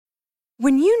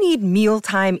When you need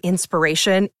mealtime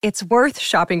inspiration, it's worth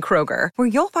shopping Kroger, where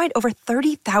you'll find over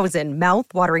 30,000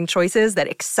 mouth-watering choices that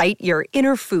excite your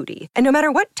inner foodie. And no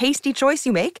matter what tasty choice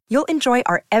you make, you'll enjoy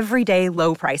our everyday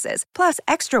low prices, plus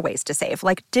extra ways to save,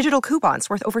 like digital coupons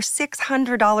worth over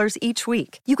 $600 each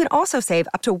week. You can also save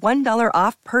up to $1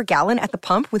 off per gallon at the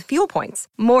pump with fuel points.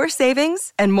 More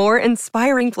savings and more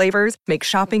inspiring flavors make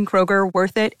shopping Kroger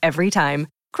worth it every time.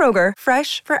 Kroger,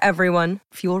 fresh for everyone.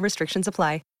 Fuel restrictions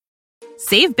apply.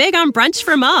 Save big on brunch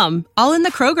for mom, all in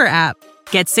the Kroger app.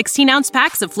 Get 16-ounce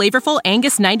packs of flavorful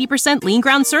Angus 90% lean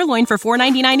ground sirloin for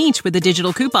 $4.99 each with a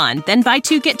digital coupon. Then buy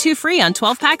 2, get 2 free on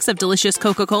 12 packs of delicious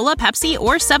Coca-Cola, Pepsi,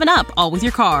 or 7-Up, all with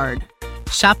your card.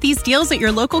 Shop these deals at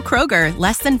your local Kroger,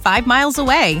 less than 5 miles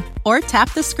away. Or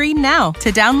tap the screen now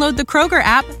to download the Kroger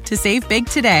app to save big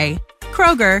today.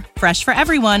 Kroger, fresh for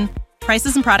everyone.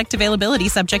 Prices and product availability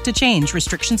subject to change.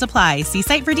 Restrictions apply. See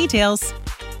site for details.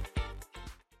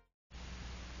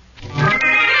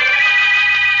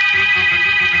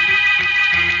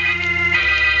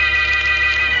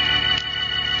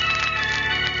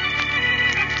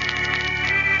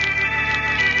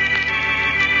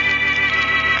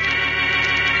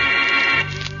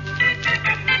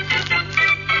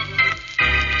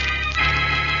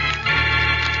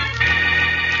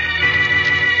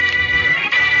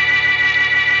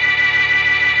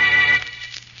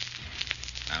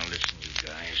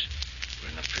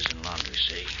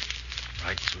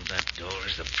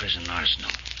 Prison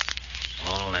arsenal.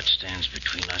 All that stands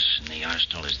between us and the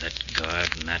arsenal is that guard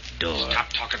and that door. Stop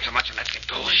talking so much and let's get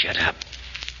going. Shut up.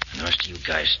 And the rest of you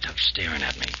guys stop staring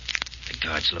at me. The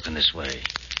guard's looking this way.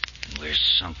 And we're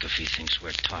sunk if he thinks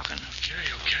we're talking.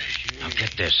 Okay. Now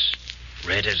get this.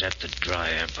 Red is at the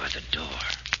dryer by the door.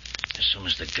 As soon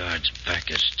as the guard's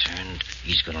back is turned,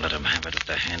 he's going to let him have it with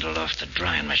the handle off the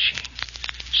drying machine.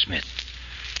 Smith,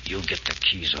 you get the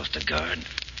keys off the guard.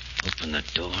 Open the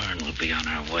door, and we'll be on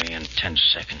our way in 10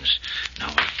 seconds.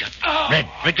 Now we've got... Red,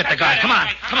 get the guard. Come on.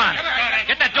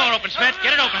 Get that door open, Smith.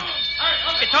 Get it open.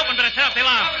 It's open, but it's set off the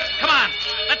alarm. Come on.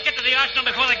 Let's get to the arsenal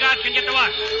before the guards can get to us.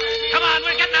 Come on,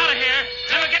 we're getting out of here.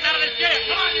 Then we're getting out of this jail.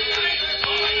 Come on, you guys.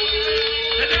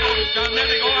 There they go, John. There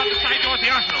they go out the side door of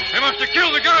the arsenal. They must have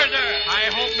killed the guard there.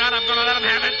 I hope not. I'm going to let them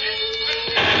have it.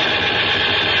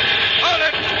 Hold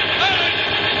it.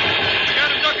 I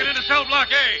got him ducking into cell block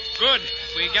A. Good.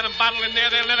 If we get them bottled in there,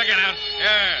 they'll never get out.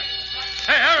 Yeah.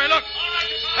 Hey, Harry, look.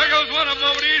 There goes one of them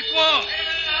over the east wall.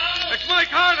 It's Mike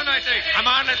Harlan, I think.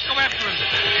 Come on, let's go after him.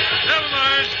 Never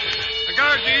mind. The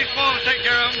guards the east wall will take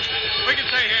care of him. We can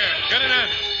stay here. Get it in.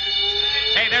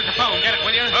 Hey, there's the phone. Get it,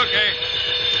 will you? Okay.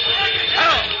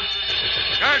 Hello.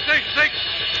 Guard station 6.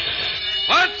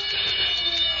 What?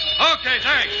 Okay,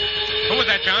 thanks. Who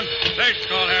was that, John? Station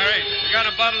call, Harry. We got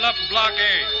him bottled up in Block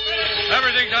A.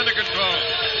 Everything's under control.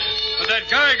 But that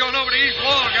guy going over the east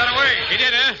wall got away. He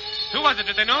did, huh? Who was it?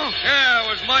 Did they know? Yeah, it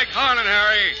was Mike Harlan,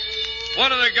 Harry.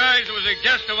 One of the guys who was a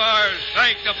guest of ours,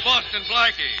 thanks to Boston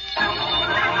Blackie.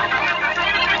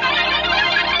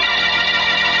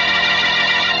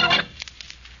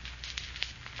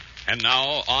 And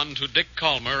now, on to Dick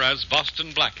Calmer as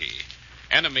Boston Blackie.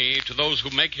 Enemy to those who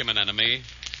make him an enemy.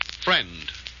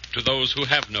 Friend to those who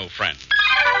have no friend.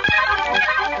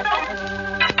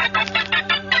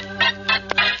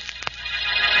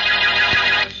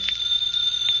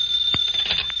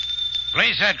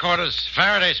 Police headquarters,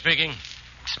 Faraday speaking.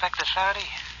 Inspector Faraday,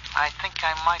 I think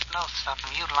I might know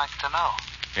something you'd like to know.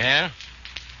 Yeah?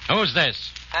 Who's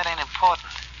this? That ain't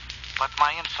important, but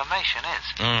my information is.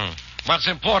 What's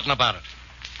important about it?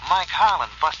 Mike Harlan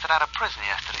busted out of prison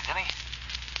yesterday, didn't he?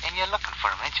 And you're looking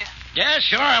for him, ain't you? Yeah,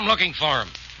 sure, I'm looking for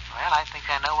him. Well, I think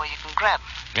I know where you can grab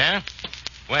him. Yeah?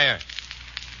 Where?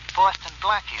 Boston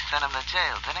Blackie sent him to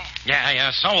jail, didn't he?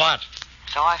 Yeah, so what?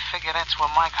 So I figure that's where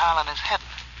Mike Harlan is heading.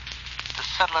 To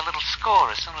settle a little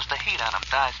score as soon as the heat on him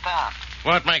dies down.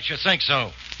 What makes you think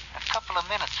so? A couple of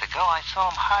minutes ago, I saw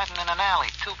him hiding in an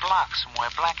alley 2 blocks from where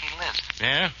Blackie lives.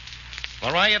 Yeah?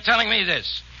 Well, why are you telling me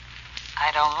this? I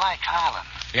don't like Harlan.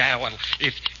 Yeah, well,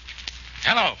 if...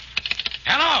 Hello?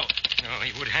 Oh,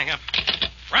 he would hang up.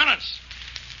 Rollins!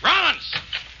 Yeah,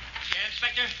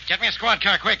 Inspector? Get me a squad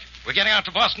car, quick. We're getting out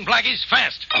to Boston Blackie's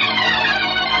fast.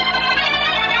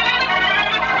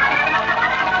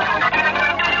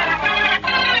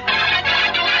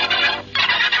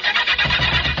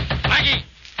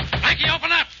 Blackie,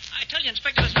 open up! I tell you,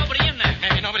 Inspector, there's nobody in there.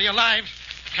 Maybe nobody alive.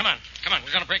 Come on.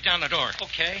 We're going to break down the door.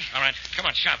 Okay. All right. Come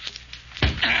on, shove.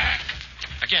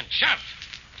 Again, shove.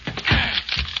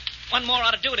 One more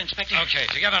ought to do it, Inspector. Okay,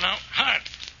 together now. Hard.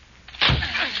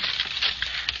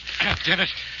 Did it.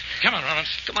 Come on, Rollins.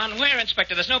 Come on, where,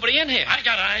 Inspector? There's nobody in here. I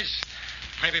got eyes.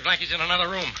 Maybe Blackie's in another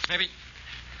room. Maybe...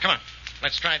 Come on.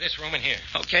 Let's try this room in here.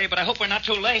 Okay, but I hope we're not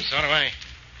too late. So do I.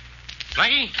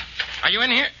 Blackie, are you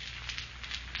in here?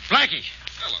 Blackie.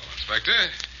 Hello, Inspector.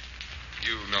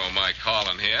 You know my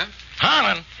calling here.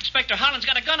 Harlan. Inspector Holland's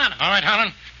got a gun on him. All right,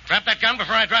 Harlan. Drop that gun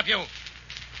before I drop you.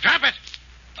 Drop it.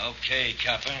 Okay,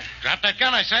 copper. Drop that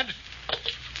gun, I said.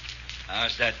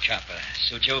 How's that, copper?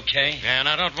 Suit you okay? Yeah,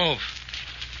 now don't move.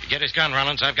 You get his gun,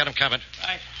 Rollins. I've got him covered.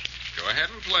 Right. Go ahead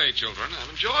and play, children. I'm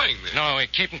enjoying this. No,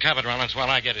 keep him covered, Rollins, while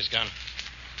I get his gun.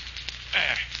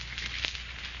 There.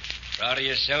 Proud of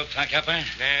yourself, huh, copper?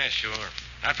 Yeah, sure.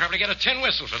 I'd probably get a tin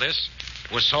whistle for this.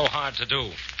 It was so hard to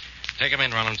do. Take him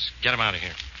in, Rollins. Get him out of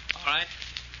here. All right.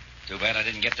 Too bad I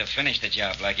didn't get to finish the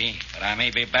job, Blackie. But I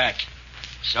may be back.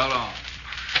 So long.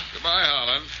 Goodbye,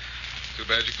 Holland. Too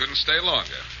bad you couldn't stay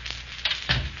longer.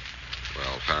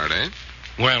 Well, Faraday?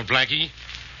 Well, Blackie?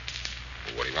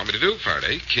 Well, what do you want me to do,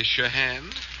 Faraday? Kiss your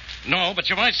hand? No, but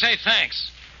you might say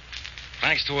thanks.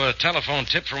 Thanks to a telephone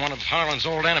tip from one of Harlan's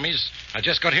old enemies, I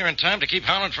just got here in time to keep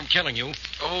Harlan from killing you.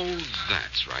 Oh,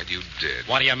 that's right, you did.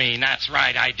 What do you mean, that's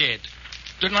right, I did?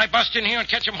 Didn't I bust in here and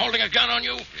catch him holding a gun on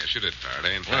you? Yes, you did,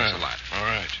 Faraday, and thanks a lot. All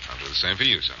right. I'll do the same for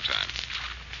you sometime.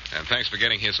 And thanks for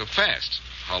getting here so fast.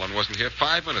 Holland wasn't here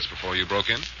 5 minutes before you broke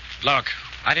in. Look,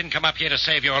 I didn't come up here to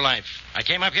save your life. I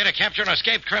came up here to capture an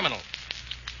escaped criminal.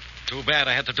 Too bad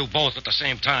I had to do both at the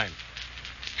same time.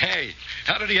 Hey,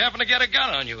 how did he happen to get a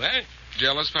gun on you, eh?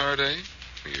 Jealous, Faraday?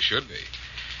 You should be.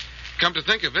 Come to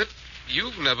think of it,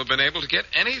 you've never been able to get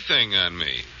anything on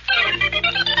me.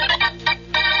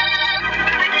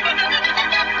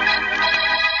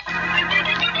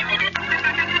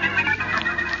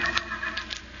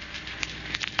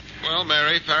 Well,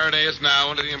 Mary, Faraday is now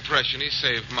under the impression he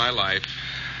saved my life.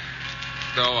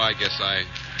 Though I guess I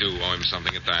do owe him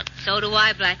something at that. So do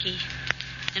I, Blackie.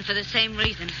 And for the same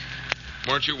reason.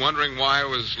 Weren't you wondering why I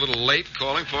was a little late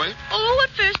calling for you? Oh,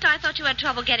 at first I thought you had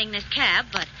trouble getting this cab,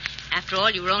 but after all,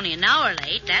 you were only an hour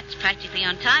late. That's practically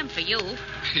on time for you.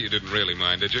 You didn't really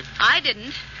mind, did you? I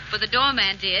didn't, but the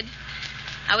doorman did.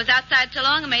 I was outside so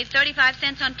long I made 35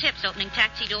 cents on tips opening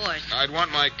taxi doors. I'd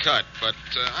want my cut, but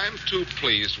I'm too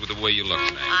pleased with the way you look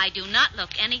tonight. I do not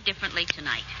look any differently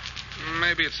tonight.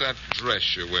 Maybe it's that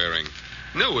dress you're wearing.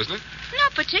 New, isn't it?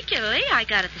 Not particularly. I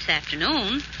got it this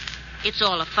afternoon. It's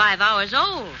all of 5 hours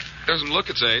old. Doesn't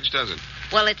look its age, does it?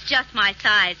 Well, it's just my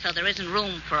size, so there isn't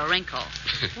room for a wrinkle.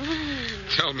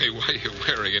 Tell me why you're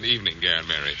wearing an evening gown,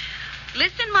 Mary.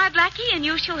 Listen, my Blackie, and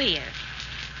you shall hear.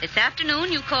 This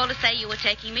afternoon, you called to say you were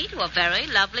taking me to a very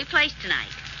lovely place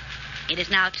tonight. It is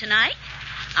now tonight.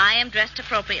 I am dressed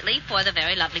appropriately for the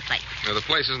very lovely place. Now, the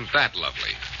place isn't that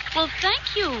lovely. Well,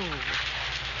 thank you.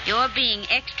 You're being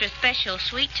extra special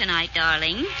sweet tonight,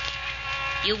 darling.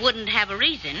 You wouldn't have a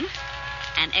reason,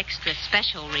 an extra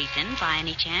special reason, by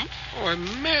any chance? Oh,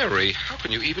 Mary, how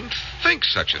can you even think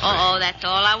such a thing? Oh, that's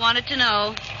all I wanted to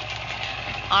know.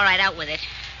 All right, out with it.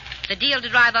 The deal to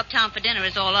drive uptown for dinner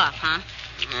is all off, huh?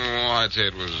 Oh, I'd say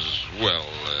it was,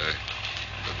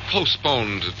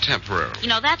 postponed temporarily. You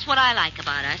know, that's what I like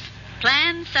about us.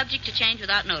 Plans subject to change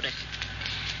without notice.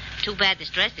 Too bad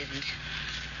this dress isn't.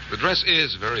 The dress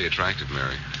is very attractive,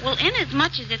 Mary. Well,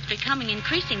 inasmuch as it's becoming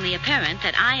increasingly apparent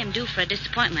that I am due for a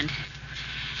disappointment,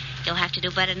 you'll have to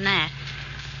do better than that.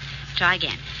 Try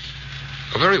again.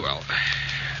 Oh, very well.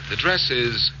 The dress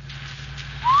is...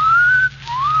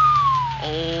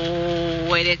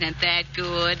 Oh, it isn't that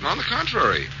good. On the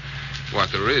contrary.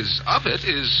 What there is of it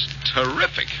is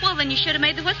terrific. Well, then you should have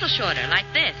made the whistle shorter,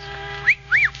 like this.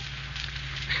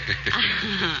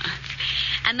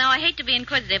 And now I hate to be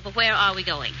inquisitive, but where are we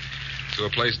going? To a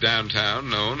place downtown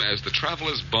known as the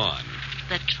Traveler's Barn.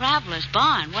 The Traveler's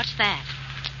Barn? What's that?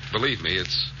 Believe me,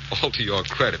 it's all to your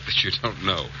credit that you don't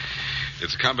know.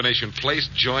 It's a combination place,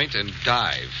 joint, and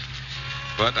dive.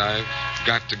 But I've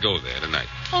got to go there tonight.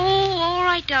 Oh, all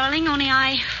right, darling, only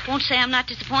I won't say I'm not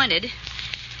disappointed.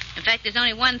 In fact, there's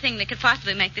only one thing that could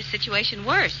possibly make this situation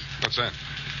worse. What's that?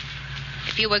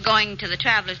 If you were going to the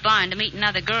Traveler's Barn to meet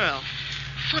another girl.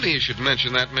 Funny you should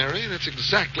mention that, Mary. That's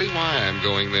exactly why I'm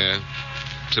going there.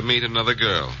 To meet another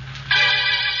girl.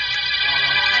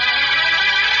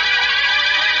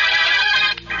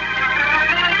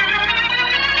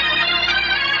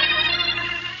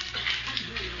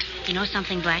 You know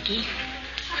something, Blackie?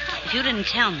 If you didn't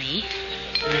tell me,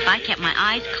 and if I kept my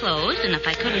eyes closed, and if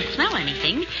I couldn't smell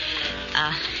anything,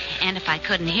 and if I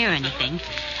couldn't hear anything,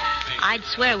 I'd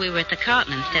swear we were at the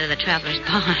Carlton instead of the Traveler's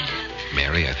Barn.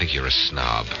 Mary, I think you're a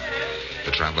snob.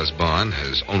 The Traveler's Barn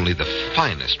has only the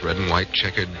finest red and white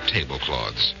checkered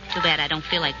tablecloths. Too bad I don't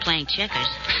feel like playing checkers.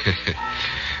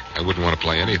 I wouldn't want to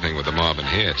play anything with the mob in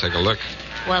here. Take a look.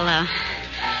 Well,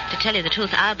 To tell you the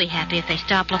truth, I'll be happy if they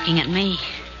stop looking at me.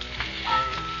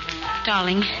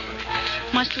 Darling,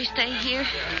 must we stay here?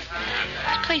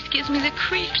 This place gives me the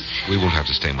creeps. We won't have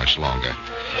to stay much longer.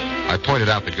 I pointed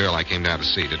out the girl I came down to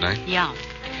see, didn't I? Yeah.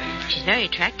 She's very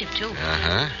attractive, too.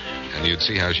 Uh-huh. And you'd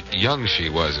see how young she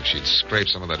was if she'd scraped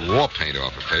some of that war paint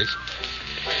off her face.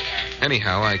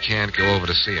 Anyhow, I can't go over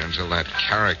to see her until that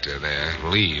character there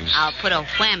leaves. I'll put a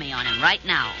whammy on him right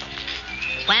now.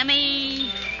 Whammy.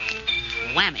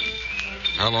 Whammy.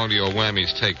 How long do your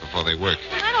whammies take before they work?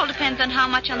 That all depends on how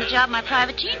much on the job my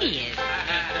private teeny is.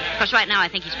 Of course, right now I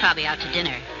think he's probably out to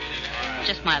dinner.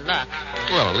 Just my luck.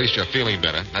 Well, at least you're feeling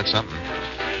better. That's something.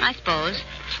 I suppose.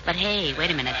 But hey,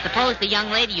 wait a minute. Suppose the young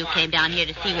lady you came down here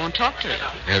to see won't talk to you.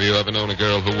 Have you ever known a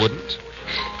girl who wouldn't?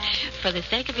 For the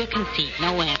sake of your conceit,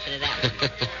 no answer to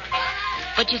that.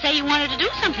 But you say you want her to do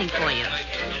something for you.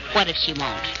 What if she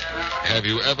won't? Have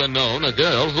you ever known a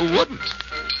girl who wouldn't?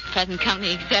 Present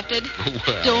company accepted?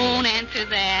 Well... Don't answer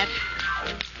that.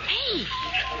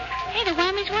 Hey, the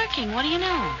whammy's working. What do you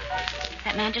know?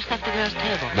 That man just left the girl's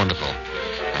table. Wonderful.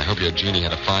 I hope your genie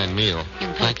had a fine meal. You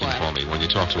can Thank him for me when you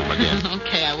talk to him again.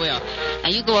 Okay, I will. Now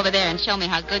you go over there and show me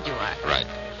how good you are. Right.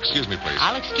 Excuse me, please.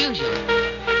 I'll excuse you.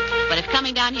 But if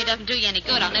coming down here doesn't do you any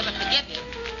good, I'll never forgive you.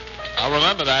 I'll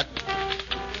remember that.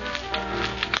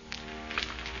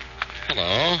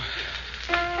 Hello.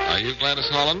 Are you Gladys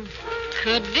Holland?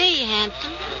 Could be,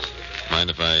 handsome. Mind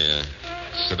if I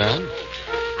sit down?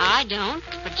 I don't,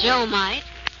 but Joe might.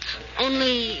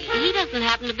 Only he doesn't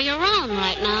happen to be around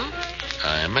right now.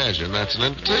 I imagine that's an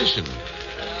invitation.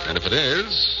 And if it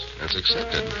is, it's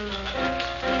accepted.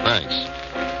 Thanks.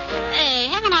 Hey,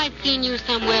 haven't I seen you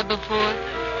somewhere before?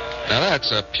 Now,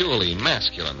 that's a purely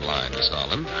masculine line, Miss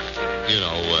Holland. You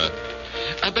know,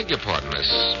 I beg your pardon, miss,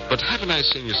 but haven't I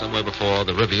seen you somewhere before?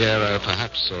 The Riviera,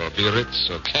 perhaps, or Biarritz,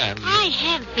 or Cannes? I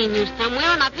have seen you somewhere,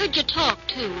 and I've heard you talk,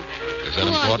 too. Is that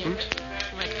important?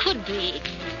 Well, it could be.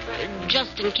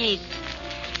 Just in case.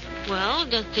 Well,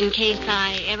 just in case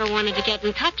I ever wanted to get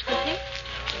in touch with you.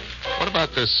 What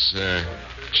about this,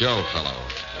 Joe fellow?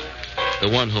 The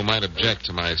one who might object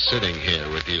to my sitting here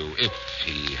with you if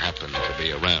he happened to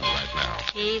be around right now.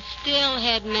 He's still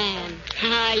head man.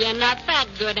 You're not that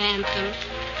good, handsome.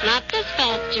 Not this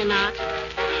fast, you're not.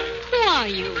 Who are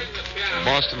you?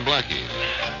 Boston Blackie.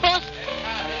 Boston?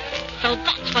 So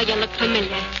that's why you look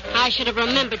familiar. I should have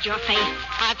remembered your face.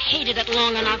 I've hated it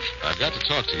long enough. I've got to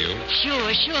talk to you.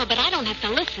 Sure, but I don't have to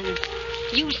listen.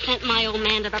 You sent my old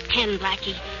man to the pen,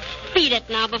 Blackie. Beat it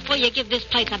now before you give this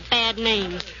place a bad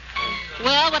name.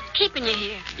 Well, what's keeping you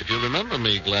here? If you remember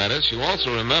me, Gladys, you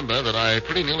also remember that I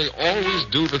pretty nearly always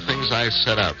do the things I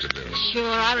set out to do. Sure,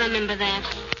 I remember that.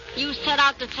 You set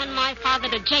out to send my father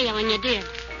to jail, and you did.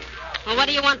 Well, what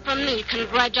do you want from me?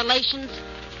 Congratulations?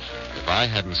 If I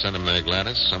hadn't sent him there,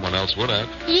 Gladys, someone else would have.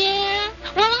 Yeah?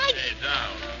 Well, Hey, Dow.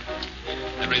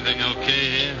 Everything okay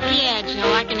here? Yeah,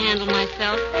 Joe, I can handle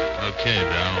myself. Okay,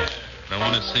 Dow. I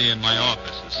want to see you in my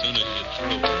office as soon as you're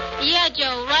through. Yeah,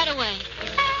 Joe, right away.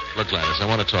 Look, Gladys, I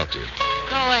want to talk to you.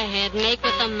 Go ahead, make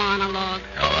with the monologue.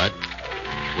 All right.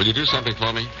 Will you do something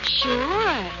for me?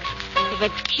 Sure. If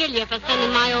it's kill you for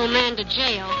sending my old man to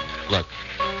jail. Look,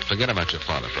 forget about your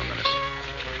father for a minute.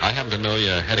 I happen to know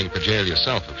you're heading for jail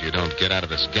yourself if you don't get out of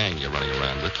this gang you're running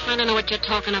around with. I don't know what you're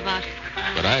talking about.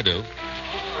 But I do.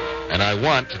 And I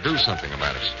want to do something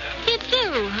about it. You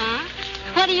do, huh?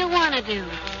 What do you want to do?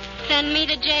 Send me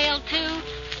to jail, too?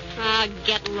 Ah,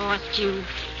 get lost, you.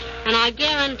 And I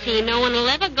guarantee no one will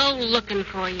ever go looking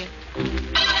for you.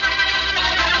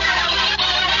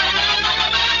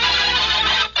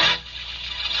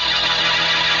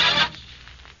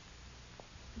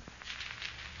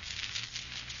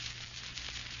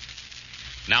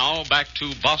 Now back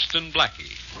to Boston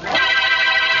Blackie.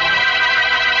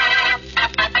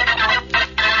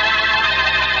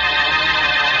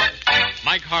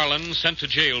 Mike Harlan, sent to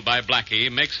jail by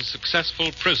Blackie, makes a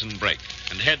successful prison break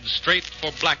and heads straight for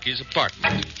Blackie's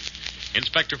apartment.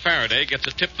 Inspector Faraday gets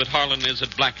a tip that Harlan is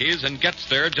at Blackie's and gets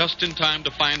there just in time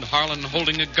to find Harlan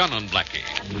holding a gun on Blackie.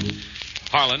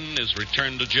 Harlan is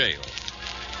returned to jail.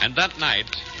 And that night,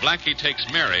 Blackie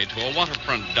takes Mary to a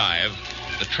waterfront dive,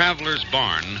 the Traveler's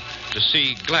Barn, to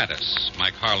see Gladys,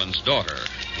 Mike Harlan's daughter,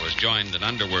 who has joined an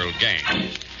underworld gang.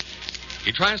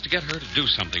 He tries to get her to do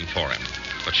something for him,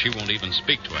 but she won't even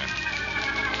speak to him.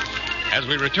 As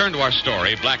we return to our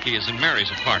story, Blackie is in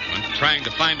Mary's apartment, trying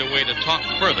to find a way to talk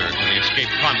further to the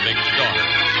escaped convict's daughter.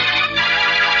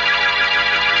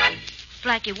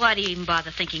 Blackie, why do you even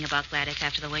bother thinking about Gladys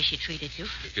after the way she treated you?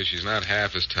 Because she's not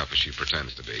half as tough as she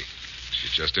pretends to be.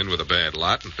 She's just in with a bad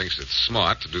lot and thinks it's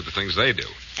smart to do the things they do.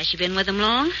 Has she been with them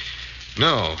long?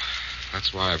 No.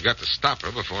 That's why I've got to stop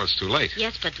her before it's too late.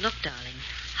 Yes, but look, darling.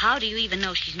 How do you even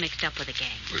know she's mixed up with a gang?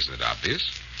 Isn't it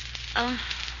obvious?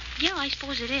 Yeah, I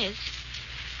suppose it is.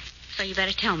 So you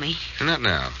better tell me. Not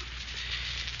now.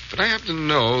 But I happen to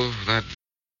know that...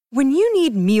 When you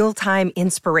need mealtime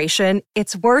inspiration,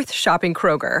 it's worth shopping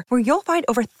Kroger, where you'll find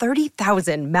over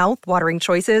 30,000 mouth-watering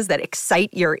choices that excite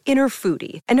your inner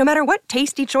foodie. And no matter what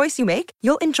tasty choice you make,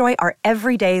 you'll enjoy our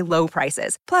everyday low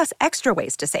prices, plus extra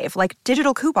ways to save, like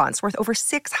digital coupons worth over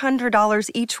 $600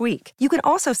 each week. You can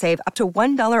also save up to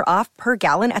 $1 off per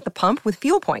gallon at the pump with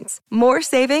fuel points. More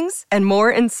savings and more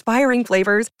inspiring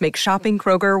flavors make shopping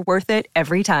Kroger worth it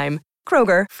every time.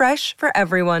 Kroger, fresh for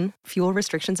everyone. Fuel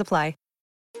restrictions apply.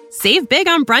 Save big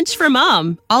on brunch for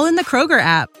mom, all in the Kroger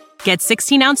app. Get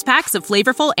 16-ounce packs of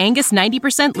flavorful Angus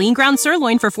 90% lean ground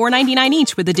sirloin for $4.99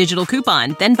 each with a digital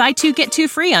coupon. Then buy 2, get 2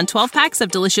 free on 12 packs of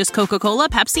delicious Coca-Cola,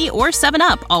 Pepsi, or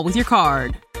 7-Up, all with your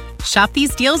card. Shop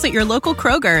these deals at your local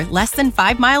Kroger, less than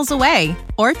 5 miles away.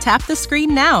 Or tap the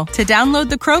screen now to download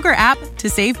the Kroger app to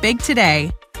save big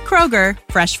today. Kroger,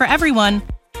 fresh for everyone.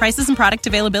 Prices and product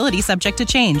availability subject to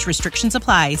change. Restrictions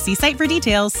apply. See site for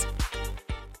details.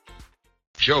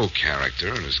 Joe character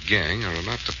and his gang are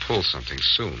about to pull something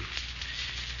soon.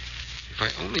 If I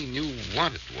only knew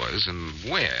what it was and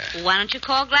where. Why don't you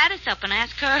call Gladys up and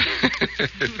ask her?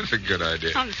 That's a good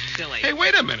idea. I'm silly. Hey,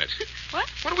 wait a minute. What?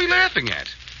 What are we laughing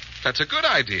at? That's a good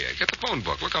idea. Get the phone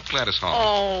book. Look up Gladys Hall.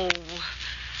 Oh.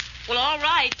 Well, all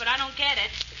right, but I don't get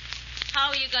it. How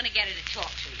are you going to get her to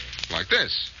talk to you? Like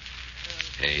this.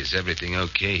 Hey, is everything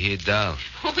okay here, doll?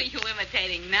 Who are you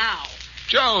imitating now?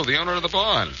 Joe, the owner of the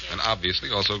barn. And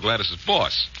obviously also Gladys's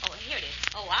boss. Oh, here it is.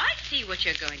 Oh, I see what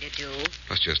you're going to do.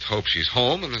 Let's just hope she's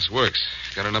home and this works.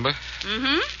 Got her number?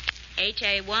 Mm-hmm.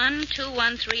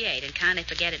 HA12138, and kindly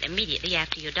forget it immediately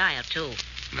after you dial, too.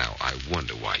 Now, I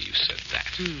wonder why you said that.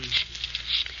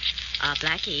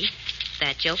 Blackie,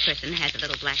 that Joe person has a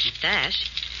little black mustache.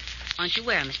 Why don't you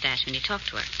wear a mustache when you talk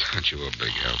to her? Aren't you a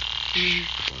big help? The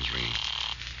phone's ringing.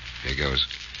 Here goes.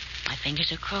 My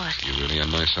fingers are crossed. You really on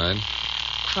my side?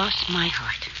 Cross my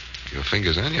heart. Your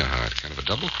fingers and your heart. Kind of a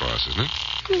double cross, isn't it?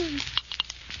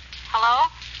 Hello?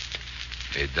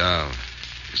 Hey, doll.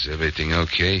 Is everything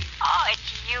okay? Oh,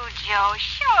 it's you, Joe.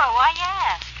 Sure, why you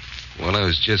ask? Well, I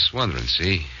was just wondering,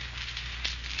 see?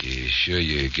 You sure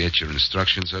you get your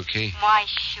instructions okay? Why,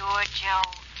 sure, Joe.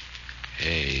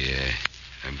 Hey,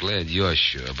 I'm glad you're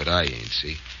sure, but I ain't,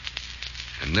 see?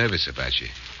 I'm nervous about you.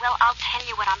 Well, I'll tell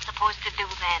you what I'm supposed to do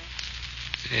then.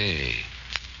 Hey,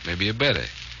 maybe you better.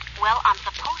 Well, I'm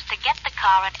supposed to get the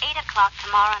car at 8 o'clock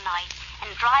tomorrow night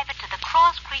and drive it to the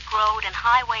Cross Creek Road and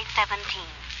Highway 17.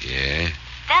 Yeah?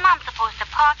 Then I'm supposed to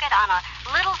park it on a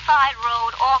little side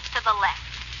road off to the left.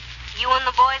 You and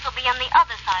the boys will be on the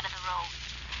other side of the road.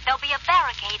 There'll be a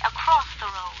barricade across the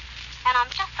road. And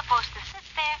I'm just supposed to sit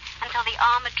there until the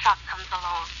armored truck comes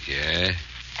along. Yeah?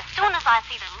 As soon as I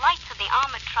see the lights of the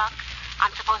armored truck, I'm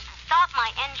supposed to start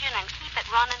my engine and keep it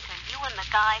running till you and the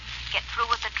guys get through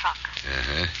with the truck.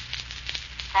 Uh-huh.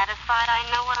 Satisfied I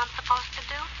know what I'm supposed to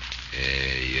do?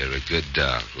 Yeah, you're a good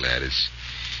dog, Gladys.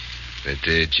 But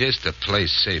just to play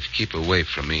safe, keep away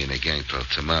from me and the gang till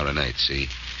tomorrow night, see?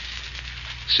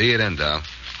 See you then, doll.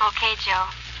 Okay, Joe.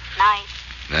 Night.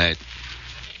 Night.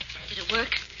 Did it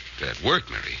work? That worked,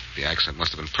 Mary. The accent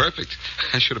must have been perfect.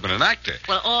 I should have been an actor.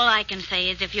 Well, all I can say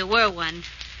is if you were one,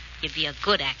 you'd be a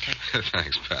good actor.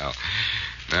 Thanks, pal.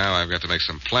 Now I've got to make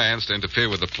some plans to interfere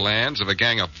with the plans of a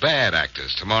gang of bad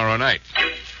actors tomorrow night.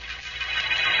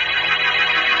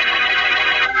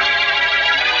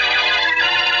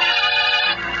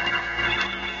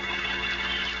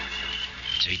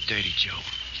 It's 8:30, Joe.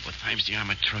 What time's the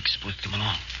armored truck supposed to come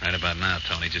along? Right about now,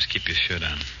 Tony. Just keep your shirt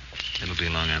on. It'll be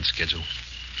along on schedule.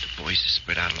 The boys are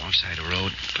spread out alongside the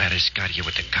road. Gladys got here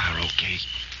with the car, okay?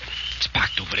 It's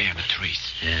parked over there in the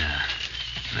trees. Yeah.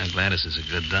 Now, Gladys is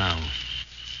a good doll.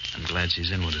 I'm glad she's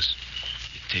in with us.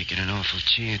 You're taking an awful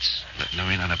chance, letting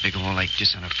her in on a big hole like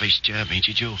this on her first job, ain't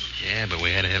you, Joe? Yeah, but we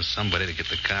had to have somebody to get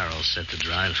the car all set to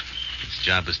drive. This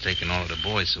job is taking all of the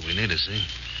boys, so we need her, see?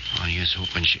 Oh, here's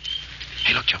hoping she...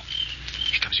 Hey, look, Joe.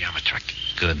 Here comes the armored truck.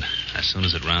 Good. As soon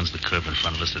as it rounds the curve in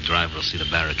front of us, the driver will see the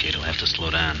barricade. He'll have to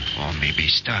slow down. Or maybe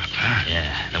stop, huh?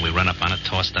 Yeah. Then we run up on it,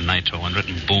 toss the nitro under it,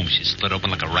 and boom, she's split open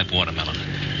like a ripe watermelon.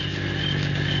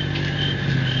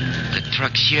 The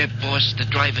truck's here, boss. The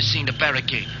driver's seen the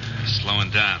barricade.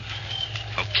 Slowing down.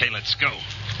 Okay, let's go.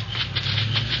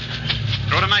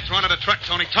 Throw the nitro under the truck,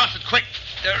 Tony. Toss it quick.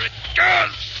 There it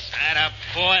goes. Atta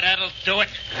boy, that'll do it.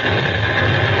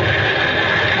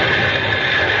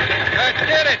 I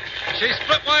did it. She's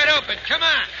split wide open. Come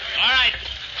on. All right.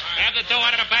 Grab the door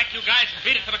out of the back, you guys, and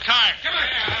beat it to the car. Come on.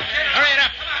 Hurry it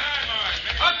up.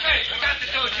 Okay, we got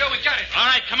the door, Joe. We got it. All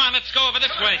right, come on, let's go over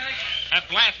this way. That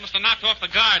blast must have knocked off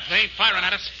the guards. They ain't firing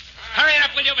at us. Hurry it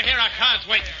up, will you? Over here, our car's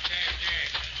waiting.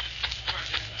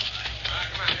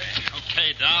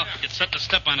 Okay, Doll. Get set to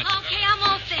step on it. Okay, I'm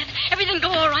all set. Everything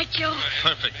go all right, Joe?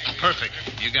 Perfect.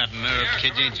 You got nerve,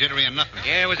 kid. You ain't jittery or nothing.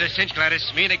 Yeah, it was a cinch, Gladys.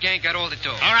 Me and the gang got all the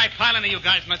dough. All right, pile into you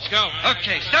guys. Let's go.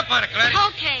 Okay, step on it, Gladys.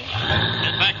 Okay.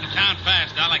 Get back to town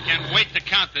fast, Doll. I can't wait to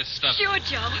count this stuff. Sure,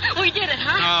 Joe. We did it,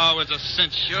 huh? Oh, it was a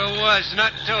cinch. Sure was.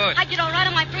 Nothing to it. I did all right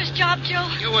on my first job, Joe.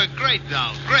 You were great,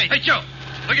 Doll. Great. Hey, Joe.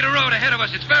 Look at the road ahead of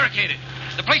us. It's barricaded.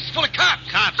 The place is full of cops.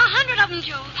 100 of them,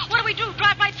 Joe. What do we do?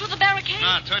 Drive right through the barricade?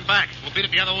 No, turn back. We'll beat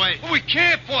it the other way. Well, we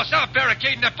can't force out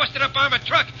barricading. That busted-up armored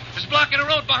truck is blocking the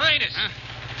road behind us. Huh?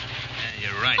 Yeah,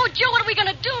 you're right. Oh, Joe, what are we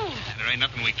going to do? There ain't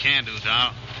nothing we can do,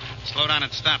 Doll. Slow down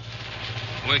and stop.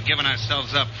 We're giving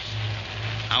ourselves up.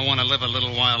 I want to live a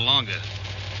little while longer,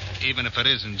 even if it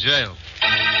is in jail.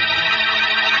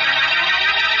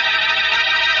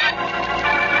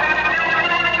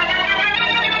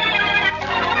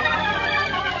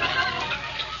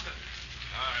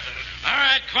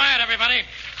 Quiet, everybody.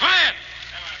 Quiet!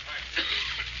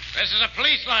 This is a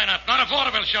police lineup, not a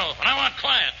vaudeville show, and I want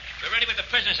quiet. We're ready with the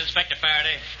prisoners, Inspector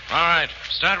Faraday. All right.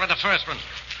 Start with the first one.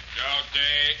 Joe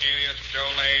Day, alias Joe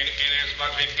Lane, alias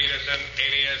Bugsy Peterson,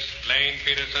 alias Lane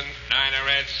Peterson. 9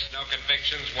 arrests, no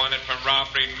convictions, wanted for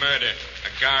robbery, murder.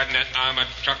 A guard in that armored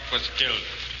truck was killed.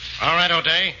 All right,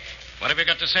 O'Day. What have you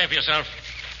got to say for yourself?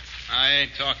 I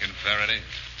ain't talking, Faraday.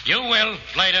 You will,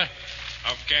 later.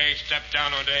 Okay, step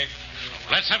down, O'Day.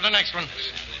 Let's have the next one.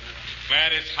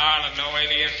 Gladys Harlan, no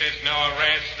aliases, no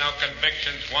arrests, no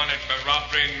convictions, wanted for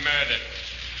robbery and murder.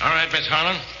 All right, Miss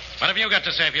Harlan. What have you got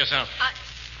to say for yourself?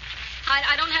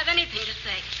 I don't have anything to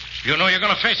say. You know you're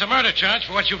going to face a murder charge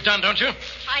for what you've done, don't you?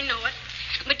 I know it.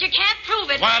 But you can't prove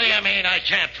it. What do you mean I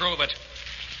can't prove it?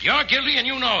 You're guilty and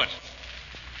you know it.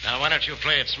 Now, why don't you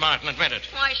play it smart and admit it?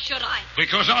 Why should I?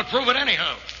 Because I'll prove it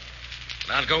anyhow.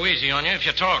 And I'll go easy on you if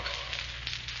you talk.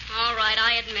 All right,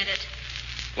 I admit it.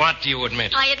 What do you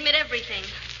admit? I admit everything.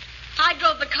 I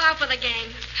drove the car for the gang,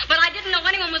 but I didn't know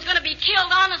anyone was going to be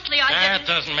killed. Honestly, I That didn't.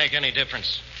 doesn't make any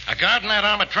difference. A guard in that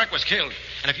armored truck was killed.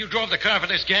 And if you drove the car for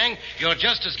this gang, you're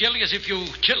just as guilty as if you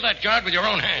killed that guard with your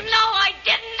own hands. No, I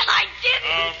didn't. I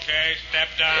didn't. Okay, step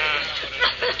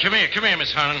down. Come here,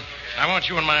 Miss Harlan. I want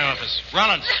you in my office.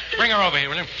 Rollins, bring her over here,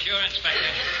 will you? Sure, Inspector.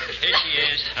 Here she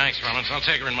is. Thanks, Rollins. I'll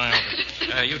take her in my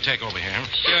office. You take over here.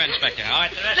 Sure, Inspector. All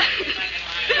right, the rest of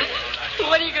you.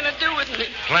 What are you going to do with me?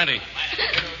 Plenty.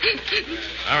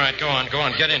 All right, go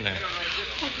on. Get in there.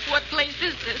 What place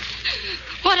is this?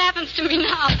 What happens to me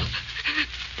now?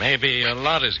 Maybe a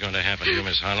lot is going to happen to you,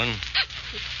 Miss Harlan.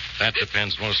 That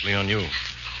depends mostly on you.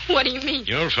 What do you mean?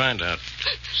 You'll find out.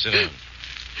 Sit down.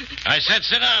 I said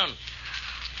sit down.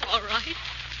 All right.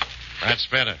 That's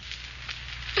better.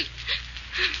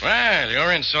 Well,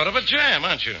 you're in sort of a jam,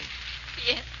 aren't you?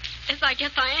 Yes, I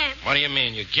guess I am. What do you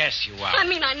mean, you guess you are? I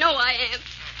mean, I know I am.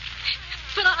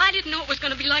 But I didn't know it was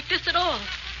going to be like this at all.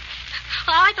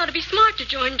 I thought it'd be smart to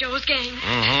join Joe's gang.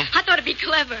 Mm-hmm. I thought it'd be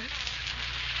clever.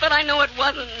 But I know it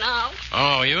wasn't now.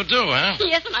 Oh, you do, huh?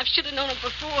 Yes, and I should have known it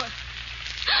before.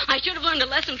 I should have learned a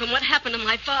lesson from what happened to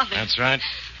my father. That's right.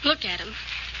 Look at him.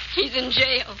 He's in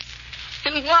jail.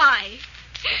 And why?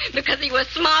 Because he was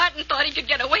smart and thought he could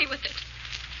get away with it.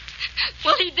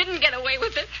 Well, he didn't get away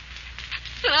with it.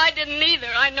 And I didn't either.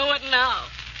 I know it now.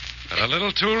 But a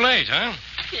little too late, huh?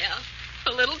 Yeah,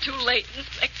 a little too late,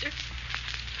 Inspector.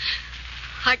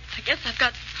 I guess I've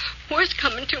got worse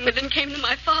coming to me than came to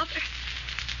my father.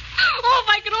 Oh, if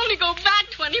I could only go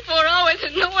back 24 hours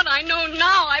and know what I know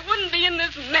now, I wouldn't be in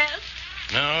this mess.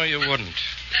 No, you wouldn't.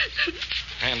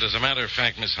 And as a matter of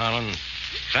fact, Miss Harlan,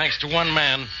 thanks to one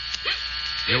man,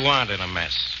 you aren't in a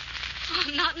mess. Oh,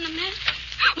 I'm not in a mess?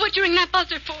 What'd you ring that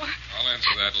buzzer for? I'll answer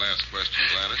that last question,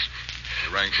 Gladys.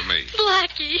 You rang for me.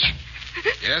 Blackie.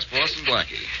 Yes, Boston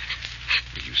Blackie.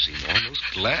 You seem almost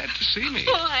glad to see me.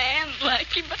 Oh, I am,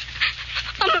 Blackie, but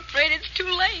I'm afraid it's too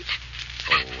late.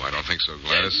 Oh, I don't think so,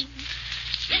 Gladys.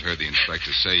 You heard the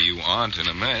inspector say you aren't in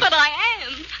a mess. But I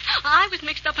am. I was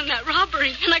mixed up in that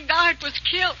robbery, and a guard was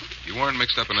killed. You weren't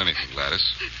mixed up in anything, Gladys.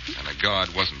 And a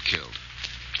guard wasn't killed.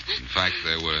 In fact,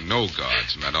 there were no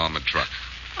guards in that armored truck.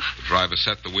 The driver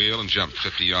set the wheel and jumped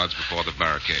 50 yards before the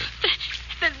barricade.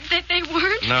 They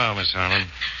weren't? No, Miss Harlan.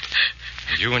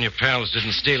 And you and your pals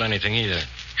didn't steal anything either.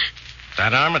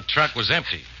 That armored truck was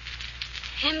empty.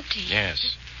 Empty?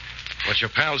 Yes. What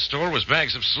your pals stole was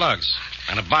bags of slugs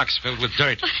and a box filled with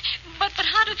dirt. But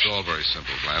how did It's all very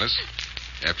simple, Gladys.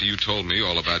 After you told me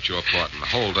all about your part in the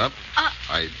holdup,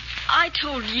 I I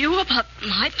told you about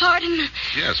my part in the...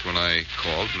 Yes, when I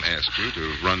called and asked you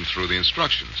to run through the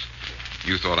instructions.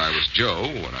 You thought I was Joe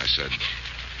when I said,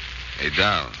 "Hey,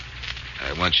 Down,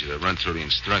 I want you to run through the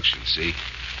instructions, see?"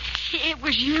 It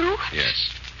was you?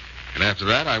 Yes. And after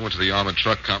that, I went to the armored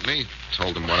truck company,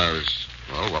 told them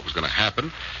what was going to happen,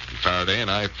 and Faraday and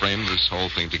I framed this whole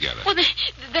thing together. Well,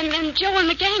 then Joe and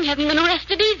the gang haven't been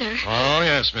arrested either. Oh,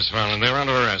 yes, Miss Farland. They're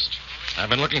under arrest. I've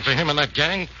been looking for him and that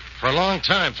gang for a long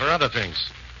time for other things.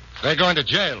 They're going to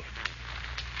jail.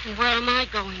 Where am I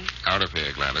going? Out of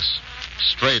here, Gladys.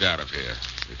 Straight out of here,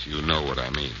 if you know what I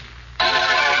mean.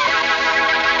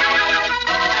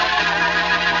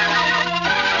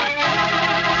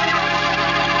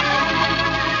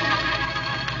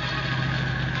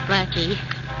 Blackie,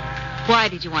 why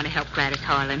did you want to help Gladys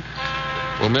Harlan?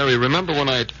 Well, Mary, remember when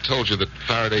I told you that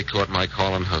Faraday caught Mike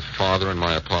Harlan, her father, in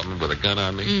my apartment with a gun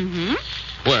on me?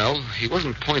 Mm-hmm. Well, he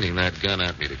wasn't pointing that gun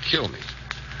at me to kill me,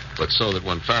 but so that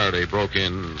when Faraday broke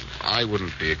in, I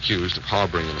wouldn't be accused of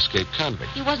harboring an escaped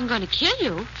convict. He wasn't going to kill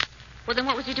you. Well, then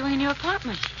what was he doing in your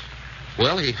apartment?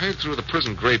 Well, he heard through the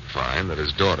prison grapevine that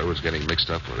his daughter was getting mixed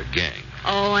up with a gang.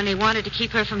 Oh, and he wanted to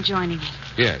keep her from joining it.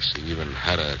 Yes, he even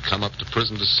had her come up to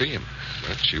prison to see him,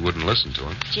 but she wouldn't listen to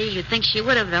him. Gee, you'd think she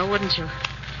would have, though, wouldn't you?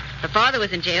 Her father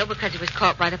was in jail because he was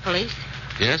caught by the police.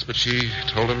 Yes, but she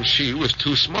told him she was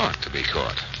too smart to be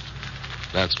caught.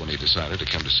 That's when he decided to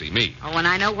come to see me. Oh, and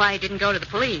I know why he didn't go to the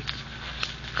police.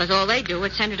 Because all they do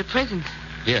was send her to prison.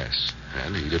 Yes,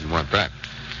 and he didn't want that.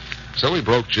 So he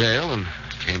broke jail and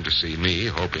came to see me,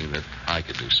 hoping that I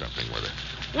could do something with it.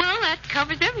 Well, that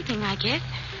covers everything, I guess.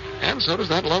 And so does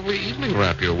that lovely evening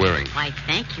wrap you're wearing. Why,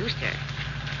 thank you, sir.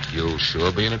 You'll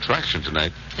sure be an attraction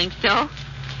tonight. Think so?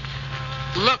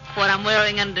 Look what I'm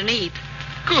wearing underneath.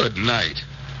 Good night.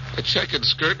 A checkered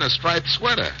skirt and a striped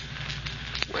sweater.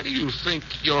 Where do you think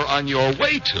you're on your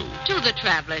way to? To the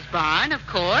Traveler's Barn, of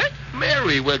course.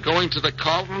 Mary, we're going to the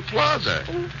Carlton Plaza.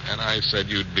 And I said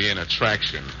you'd be an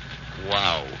attraction.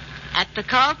 Wow. At the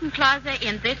Carlton Plaza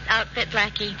in this outfit,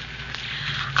 Blackie,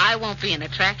 I won't be an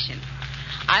attraction.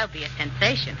 I'll be a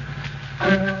sensation.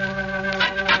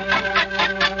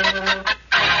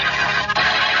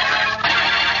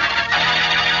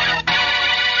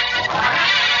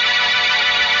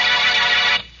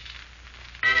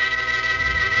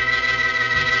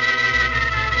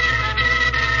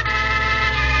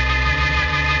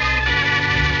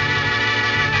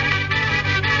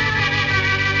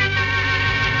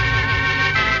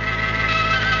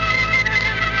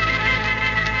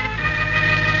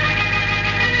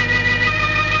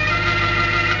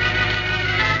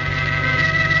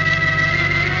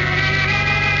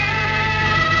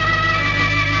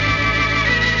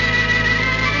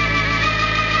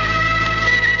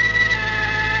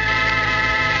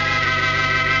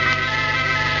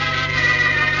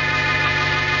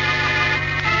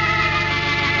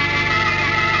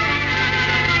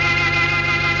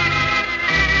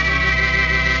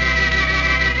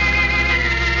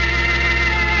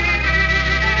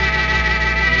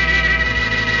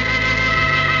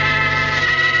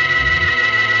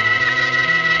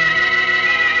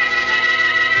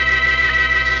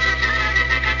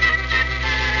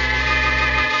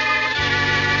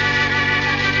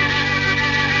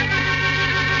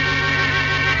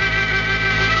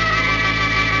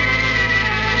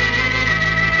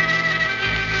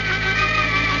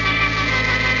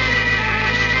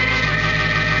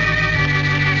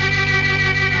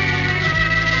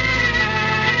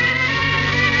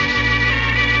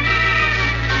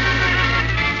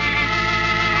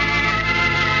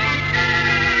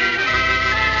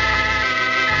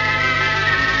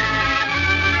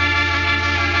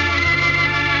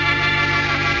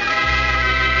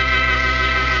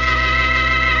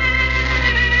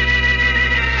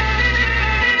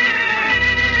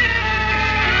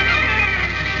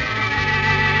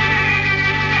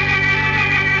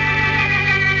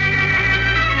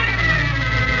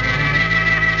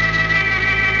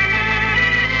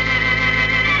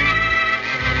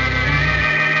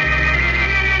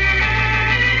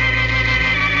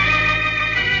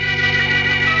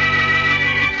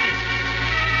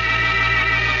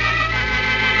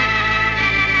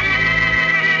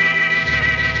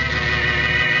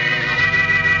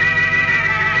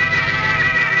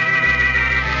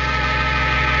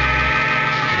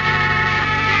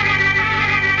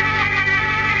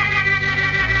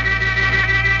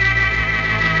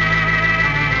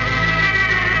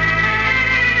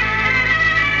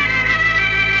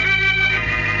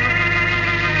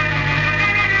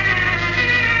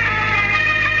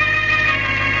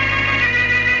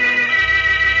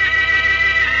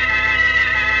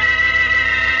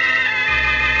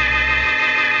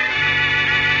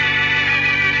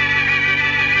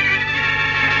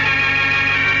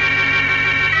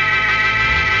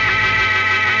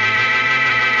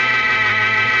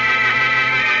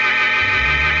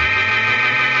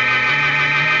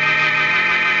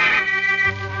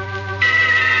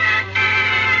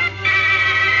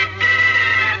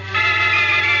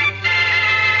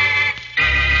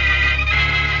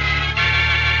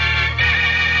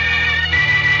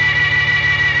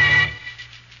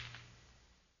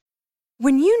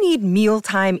 you need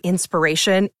mealtime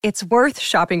inspiration, it's worth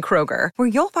shopping Kroger, where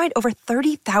you'll find over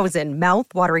 30,000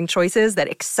 mouth-watering choices that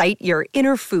excite your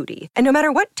inner foodie. And no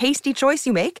matter what tasty choice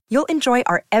you make, you'll enjoy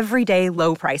our everyday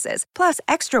low prices, plus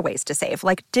extra ways to save,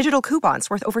 like digital coupons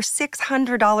worth over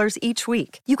 $600 each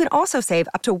week. You can also save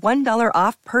up to $1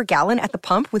 off per gallon at the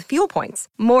pump with fuel points.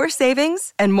 More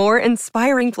savings and more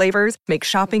inspiring flavors make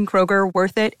shopping Kroger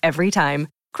worth it every time.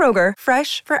 Kroger,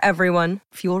 fresh for everyone.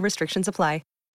 Fuel restrictions apply.